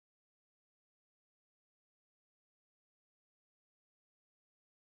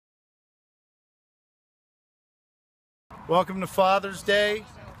Welcome to Father's Day.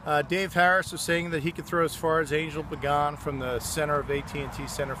 Dave Harris was saying that he could throw as far as Angel Pagan from the center of AT&T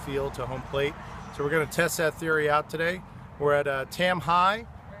center field to home plate. So we're going to test that theory out today. We're at Tam High.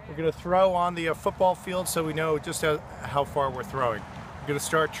 We're going to throw on the football field so we know just how far we're throwing. We're going to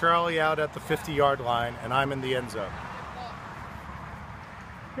start Charlie out at the 50-yard line, and I'm in the end zone.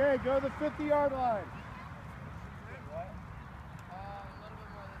 Okay, go to the 50-yard line.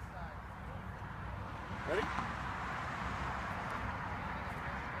 Ready?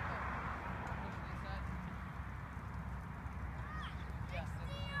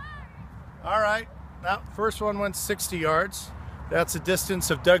 All right, now first one went 60 yards. That's the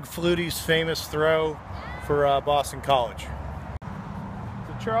distance of Doug Flutie's famous throw for Boston College.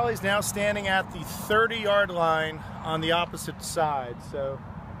 So Charlie's now standing at the 30-yard line on the opposite side. So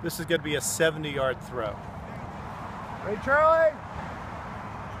this is going to be a 70-yard throw. Ready, Charlie?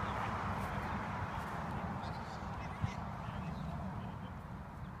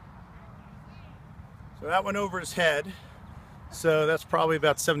 So that went over his head. So that's probably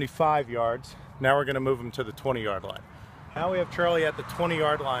about 75 yards. Now we're going to move him to the 20-yard line. Now we have Charlie at the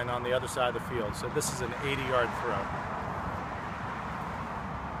 20-yard line on the other side of the field. So this is an 80-yard throw.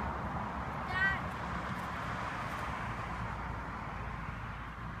 Dad.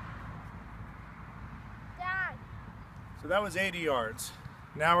 Dad. So that was 80 yards.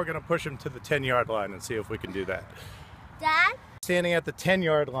 Now we're going to push him to the 10-yard line and see if we can do that. Dad? Standing at the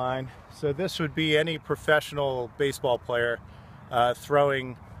 10-yard line, so this would be any professional baseball player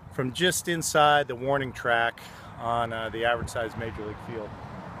throwing from just inside the warning track on the average size major league field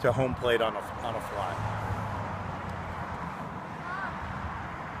to home plate on a fly.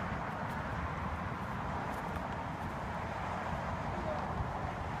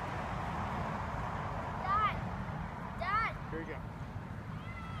 Dad. Here you go.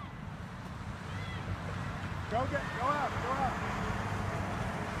 Go out.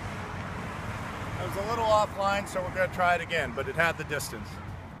 It was a little offline, so we're going to try it again, but it had the distance.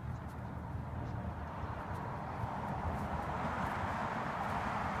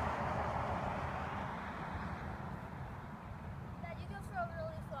 Dad, you can throw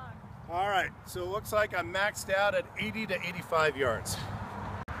really far. All right, so it looks like I'm maxed out at 80 to 85 yards.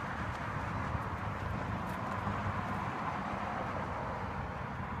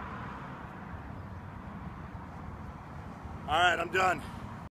 All right, I'm done.